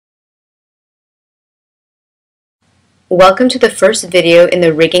Welcome to the first video in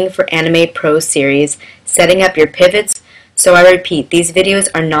the Rigging for Animate Pro series, setting up your pivots. So I repeat, these videos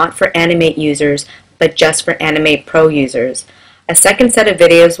are not for Animate users, but just for Animate Pro users. A second set of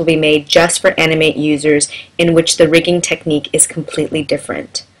videos will be made just for Animate users, in which the rigging technique is completely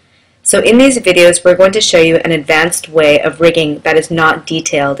different. So in these videos, we're going to show you an advanced way of rigging that is not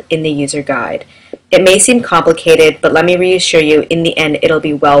detailed in the user guide. It may seem complicated, but let me reassure you, in the end, it'll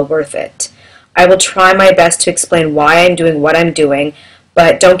be well worth it. I will try my best to explain why I'm doing what I'm doing,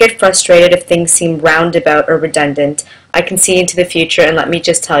 but don't get frustrated if things seem roundabout or redundant. I can see into the future, and let me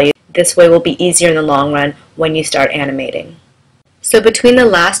just tell you, this way will be easier in the long run when you start animating. So between the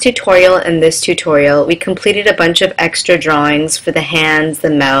last tutorial and this tutorial, we completed a bunch of extra drawings for the hands, the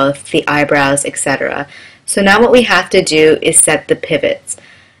mouth, the eyebrows, etc. So now what we have to do is set the pivots.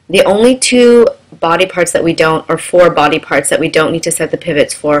 The only two body parts that we don't, or four body parts that we don't need to set the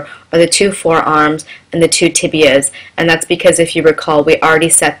pivots for, are the two forearms and the two tibias, and that's because, if you recall, we already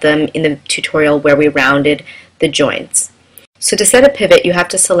set them in the tutorial where we rounded the joints. So to set a pivot, you have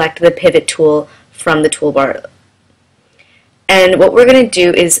to select the pivot tool from the toolbar. And what we're going to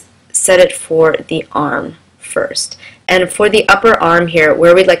do is set it for the arm first. And for the upper arm here,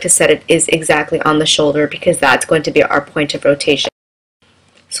 where we'd like to set it is exactly on the shoulder, because that's going to be our point of rotation.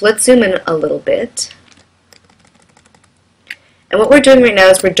 So let's zoom in a little bit. And what we're doing right now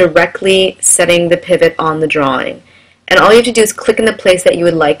is we're directly setting the pivot on the drawing. And all you have to do is click in the place that you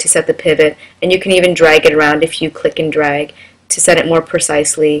would like to set the pivot, and you can even drag it around if you click and drag to set it more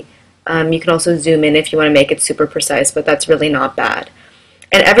precisely. You can also zoom in if you want to make it super precise, but that's really not bad.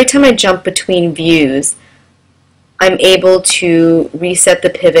 And every time I jump between views, I'm able to reset the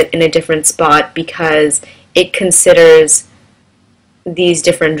pivot in a different spot, because it considers these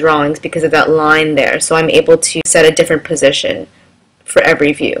different drawings because of that line there. So I'm able to set a different position for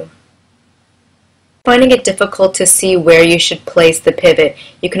every view. Finding it difficult to see where you should place the pivot,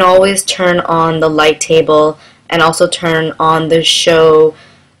 you can always turn on the light table and also turn on the show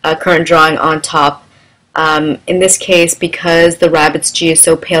current drawing on top. In this case, because the rabbit's G is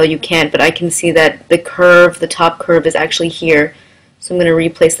so pale, you can't, but I can see that the curve, the top curve, is actually here. So I'm going to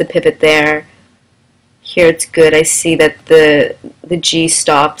replace the pivot there. Here it's good. I see that the G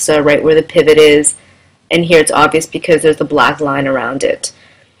stops right where the pivot is, and here it's obvious because there's a black line around it.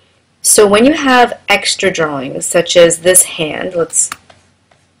 So when you have extra drawings, such as this hand,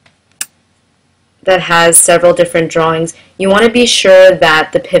 that has several different drawings, you want to be sure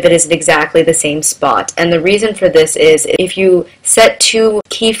that the pivot is in exactly the same spot. And the reason for this is, if you set two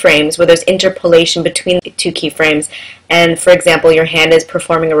keyframes where there's interpolation between the two keyframes, and for example your hand is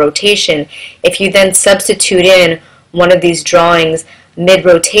performing a rotation, if you then substitute in one of these drawings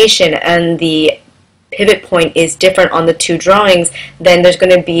mid-rotation and the pivot point is different on the two drawings, then there's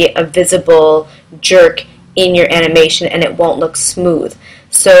going to be a visible jerk in your animation and it won't look smooth.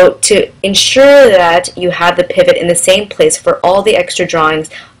 So to ensure that you have the pivot in the same place for all the extra drawings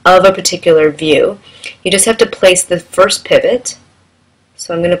of a particular view, you just have to place the first pivot.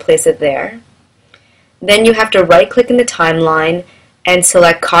 So I'm going to place it there. Then you have to right-click in the timeline and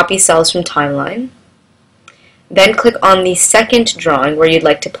select Copy Cells from Timeline. Then click on the second drawing where you'd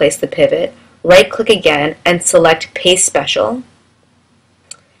like to place the pivot. Right-click again and select Paste Special.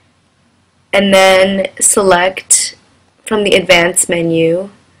 And then select from the Advanced menu,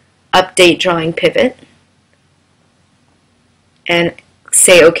 Update Drawing Pivot, and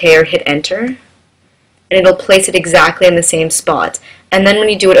say OK or hit Enter, and it'll place it exactly in the same spot. And then when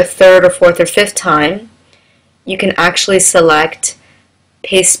you do it a third or fourth or fifth time, you can actually select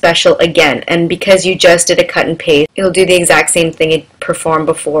Paste Special again, and because you just did a cut and paste, it'll do the exact same thing it performed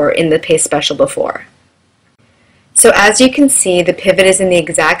before in the Paste Special before. So as you can see, the pivot is in the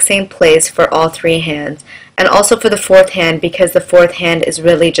exact same place for all three hands, and also for the fourth hand, because the fourth hand is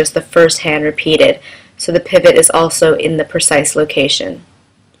really just the first hand repeated. So the pivot is also in the precise location.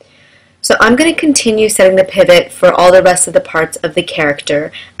 So I'm going to continue setting the pivot for all the rest of the parts of the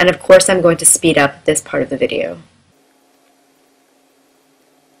character, and of course I'm going to speed up this part of the video.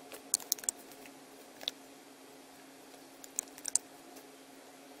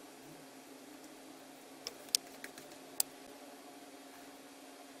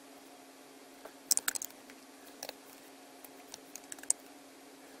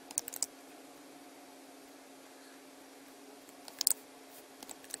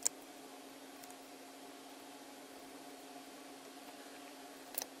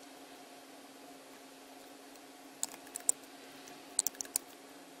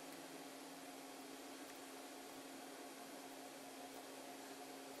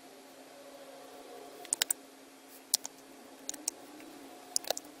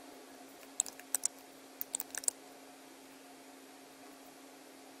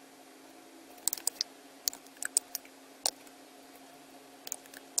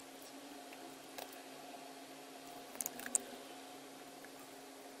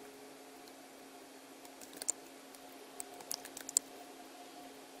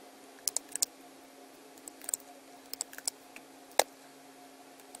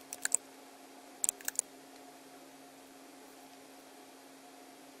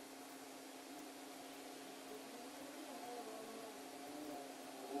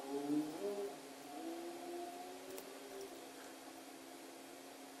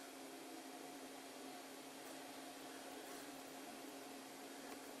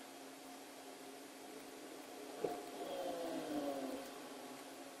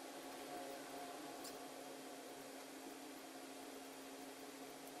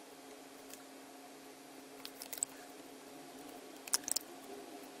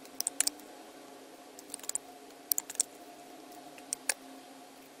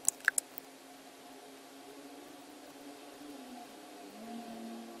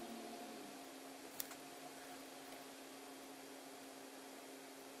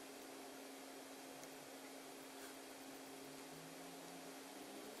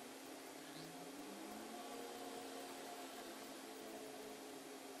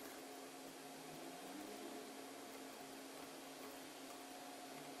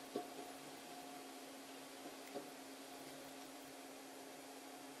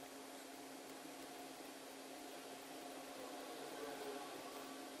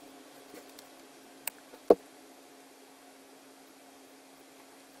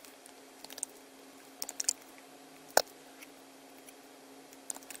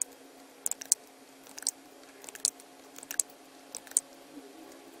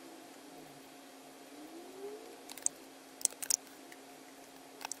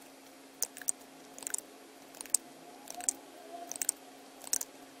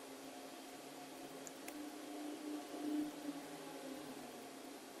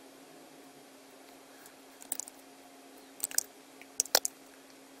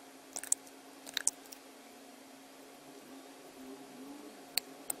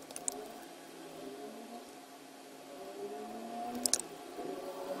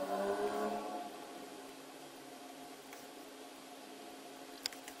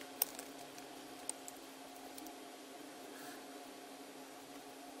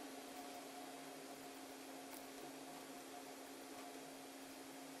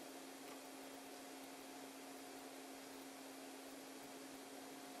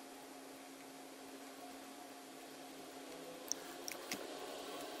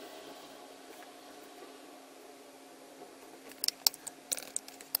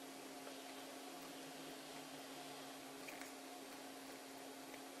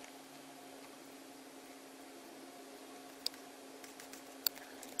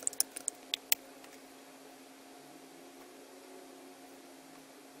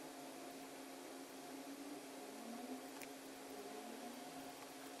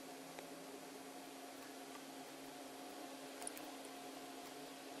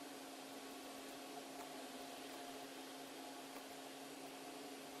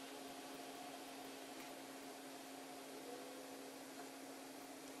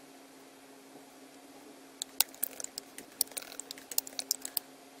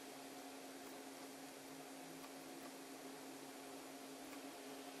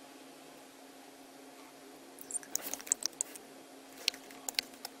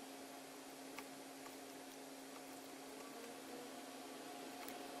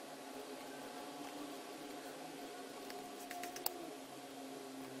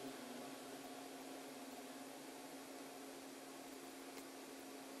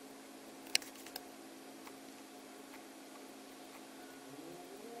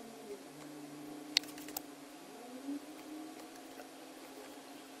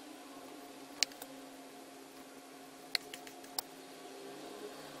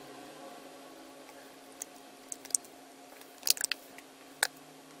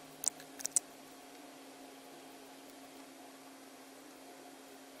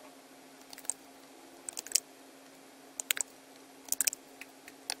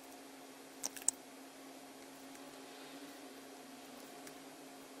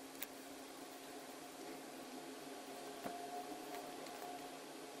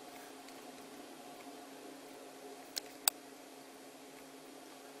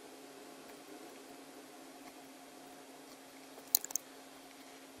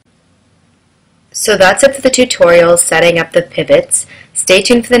 So that's it for the tutorial setting up the pivots. Stay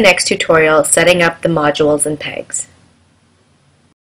tuned for the next tutorial setting up the modules and pegs.